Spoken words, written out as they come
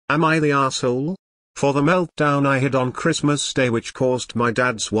Am I the asshole? For the meltdown I had on Christmas Day which caused my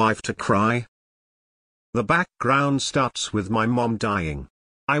dad's wife to cry? The background starts with my mom dying.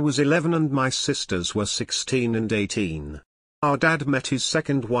 I was 11 and my sisters were 16 and 18. Our dad met his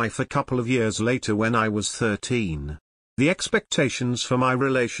second wife a couple of years later when I was 13. The expectations for my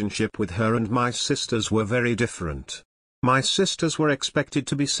relationship with her and my sisters were very different. My sisters were expected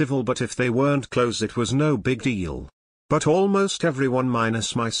to be civil, but if they weren't close it was no big deal. But almost everyone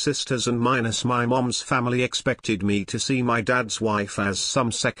minus my sisters and minus my mom's family expected me to see my dad's wife as some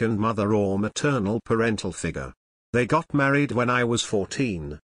second mother or maternal parental figure. They got married when I was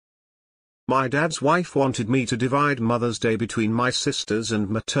 14. My dad's wife wanted me to divide Mother's Day between my sisters and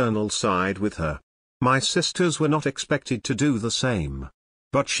maternal side with her. My sisters were not expected to do the same.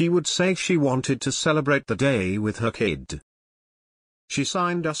 But she would say she wanted to celebrate the day with her kid. She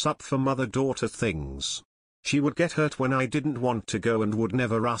signed us up for mother-daughter things. She would get hurt when I didn't want to go and would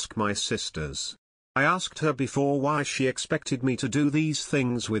never ask my sisters. I asked her before why she expected me to do these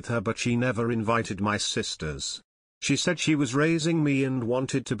things with her, but she never invited my sisters. She said she was raising me and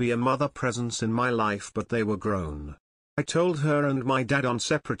wanted to be a mother presence in my life, but they were grown. I told her and my dad on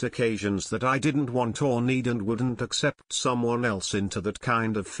separate occasions that I didn't want or need and wouldn't accept someone else into that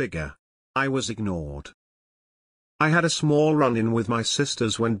kind of figure. I was ignored. I had a small run-in with my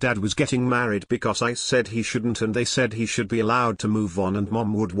sisters when Dad was getting married because I said he shouldn't and they said he should be allowed to move on and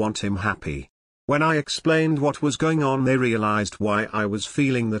Mom would want him happy. When I explained what was going on, they realized why I was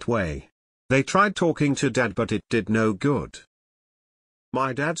feeling that way. They tried talking to Dad but it did no good.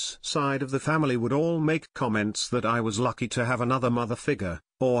 My dad's side of the family would all make comments that I was lucky to have another mother figure,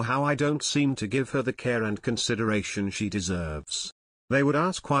 or how I don't seem to give her the care and consideration she deserves. They would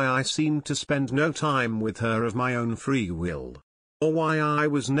ask why I seemed to spend no time with her of my own free will, or why I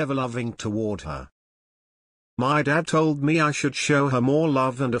was never loving toward her. My dad told me I should show her more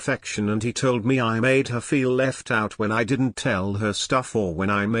love and affection, and he told me I made her feel left out when I didn't tell her stuff or when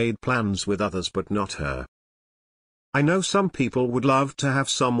I made plans with others but not her. I know some people would love to have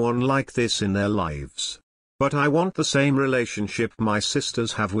someone like this in their lives. But I want the same relationship my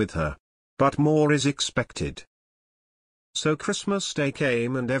sisters have with her. But more is expected. So Christmas Day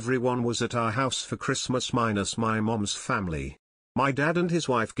came and everyone was at our house for Christmas minus my mom's family. My dad and his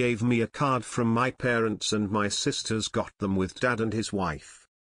wife gave me a card from my parents and my sisters got them with Dad and his wife.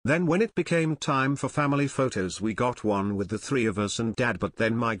 Then when it became time for family photos we got one with the three of us and Dad, but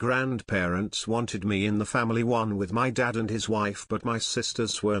then my grandparents wanted me in the family one with my dad and his wife, but my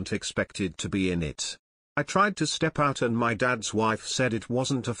sisters weren't expected to be in it. I tried to step out and my dad's wife said it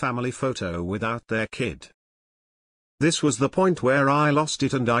wasn't a family photo without their kid. This was the point where I lost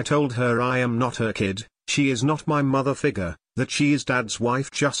it and I told her I am not her kid, she is not my mother figure, that she is Dad's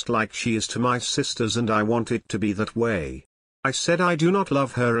wife just like she is to my sisters and I want it to be that way. I said I do not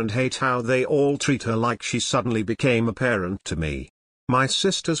love her and hate how they all treat her like she suddenly became a parent to me. My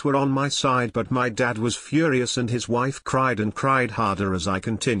sisters were on my side but my dad was furious and his wife cried and cried harder as I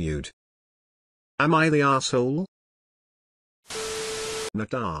continued. Am I the asshole?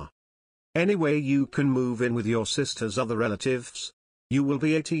 Nata. Anyway, you can move in with your sister's other relatives. You will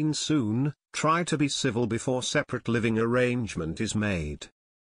be 18 soon, try to be civil before separate living arrangement is made.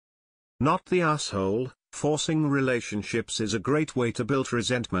 Not the asshole. Forcing relationships is a great way to build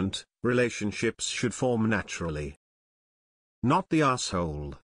resentment, relationships should form naturally. Not the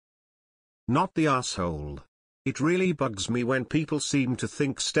asshole. Not the asshole. It really bugs me when people seem to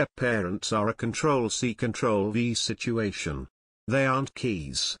think step-parents are a Control-C Control-V situation. They aren't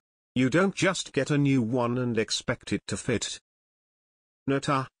keys. You don't just get a new one and expect it to fit.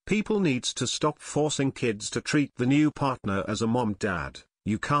 Nota, people needs to stop forcing kids to treat the new partner as a mom-dad,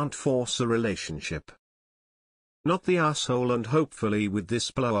 you can't force a relationship. Not the asshole, and hopefully with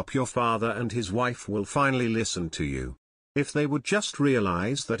this blow up your father and his wife will finally listen to you. If they would just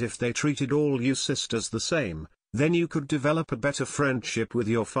realize that if they treated all you sisters the same, then you could develop a better friendship with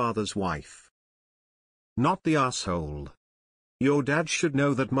your father's wife. Not the asshole. Your dad should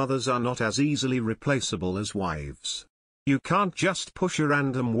know that mothers are not as easily replaceable as wives. You can't just push a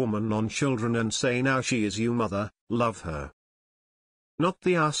random woman on children and say now she is your mother, love her. Not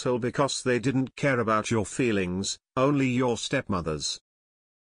the asshole because they didn't care about your feelings, only your stepmothers.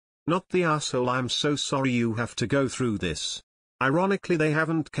 Not the asshole, I'm so sorry you have to go through this. Ironically, they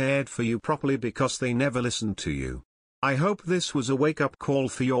haven't cared for you properly because they never listened to you. I hope this was a wake-up call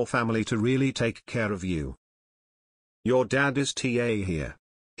for your family to really take care of you. Your dad is TA here.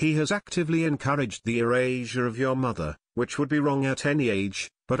 He has actively encouraged the erasure of your mother, which would be wrong at any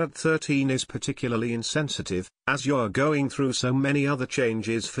age, but at 13 is particularly insensitive, as you're going through so many other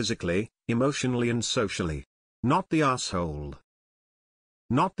changes physically, emotionally and socially. Not the asshole.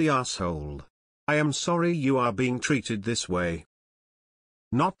 Not the asshole. I am sorry you are being treated this way.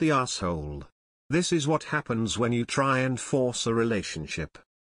 Not the asshole. This is what happens when you try and force a relationship.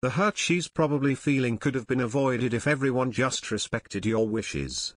 The hurt she's probably feeling could have been avoided if everyone just respected your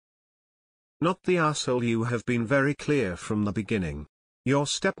wishes. Not the asshole. You have been very clear from the beginning. Your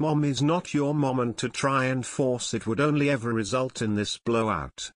stepmom is not your mom, and to try and force it would only ever result in this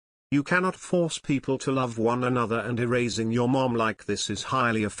blowout. You cannot force people to love one another, and erasing your mom like this is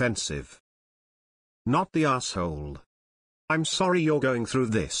highly offensive. Not the asshole. I'm sorry you're going through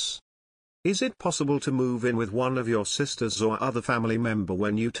this. Is it possible to move in with one of your sisters or other family member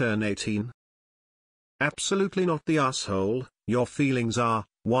when you turn 18? Absolutely not the asshole. Your feelings are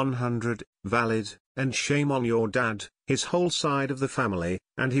 100% valid, and shame on your dad, his whole side of the family,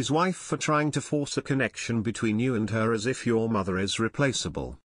 and his wife for trying to force a connection between you and her as if your mother is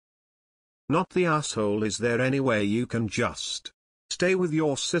replaceable. Not the asshole. Is there any way you can just stay with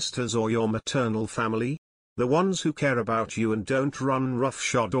your sisters or your maternal family? The ones who care about you and don't run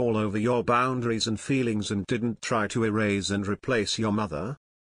roughshod all over your boundaries and feelings and didn't try to erase and replace your mother?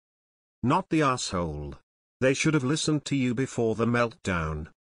 Not the asshole. They should have listened to you before the meltdown.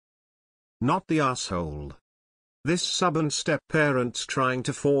 Not the asshole. This sub and step parents trying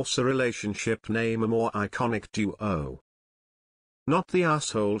to force a relationship name a more iconic duo. Not the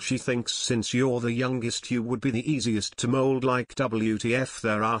asshole. She thinks since you're the youngest you would be the easiest to mold, like WTF,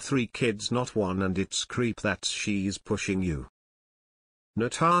 there are 3 kids not 1, and it's creep that she's pushing you.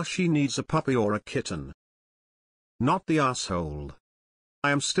 Not she needs a puppy or a kitten. Not the asshole. I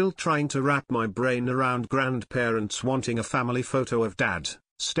am still trying to wrap my brain around grandparents wanting a family photo of dad,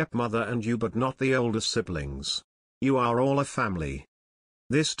 stepmother and you, but not the older siblings. You are all a family.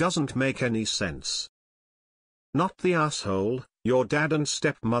 This doesn't make any sense. Not the asshole. Your dad and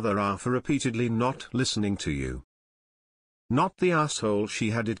stepmother are for repeatedly not listening to you. Not the asshole.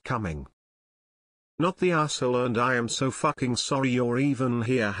 She had it coming. Not the asshole. And I am so fucking sorry you're even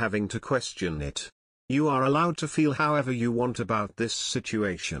here having to question it. You are allowed to feel however you want about this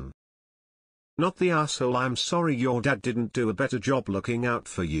situation. Not the asshole. I'm sorry your dad didn't do a better job looking out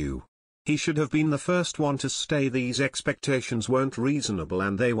for you. He should have been the first one to stay. These expectations weren't reasonable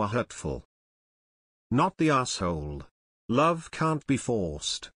and they were hurtful. Not the asshole. Love can't be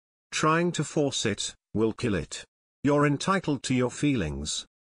forced. Trying to force it will kill it. You're entitled to your feelings.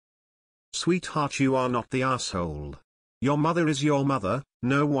 Sweetheart, you are not the asshole. Your mother is your mother,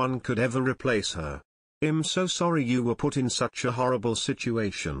 no one could ever replace her. I'm so sorry you were put in such a horrible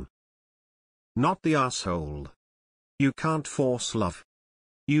situation. Not the asshole. You can't force love.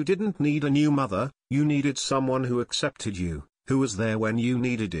 You didn't need a new mother, you needed someone who accepted you, who was there when you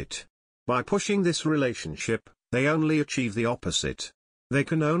needed it. By pushing this relationship, they only achieve the opposite. They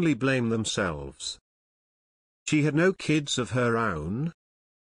can only blame themselves. She had no kids of her own.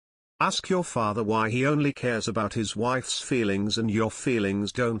 Ask your father why he only cares about his wife's feelings and your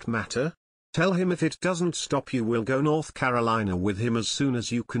feelings don't matter. Tell him if it doesn't stop you will go North Carolina with him as soon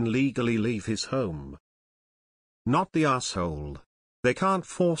as you can legally leave his home. Not the asshole. They can't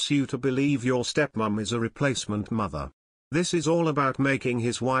force you to believe your stepmom is a replacement mother. This is all about making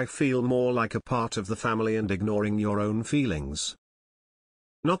his wife feel more like a part of the family and ignoring your own feelings.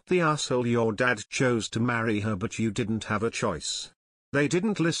 Not the asshole. Your dad chose to marry her but you didn't have a choice. They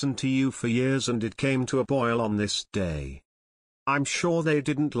didn't listen to you for years and it came to a boil on this day. I'm sure they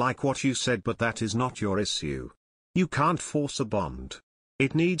didn't like what you said, but that is not your issue. You can't force a bond.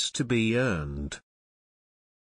 It needs to be earned.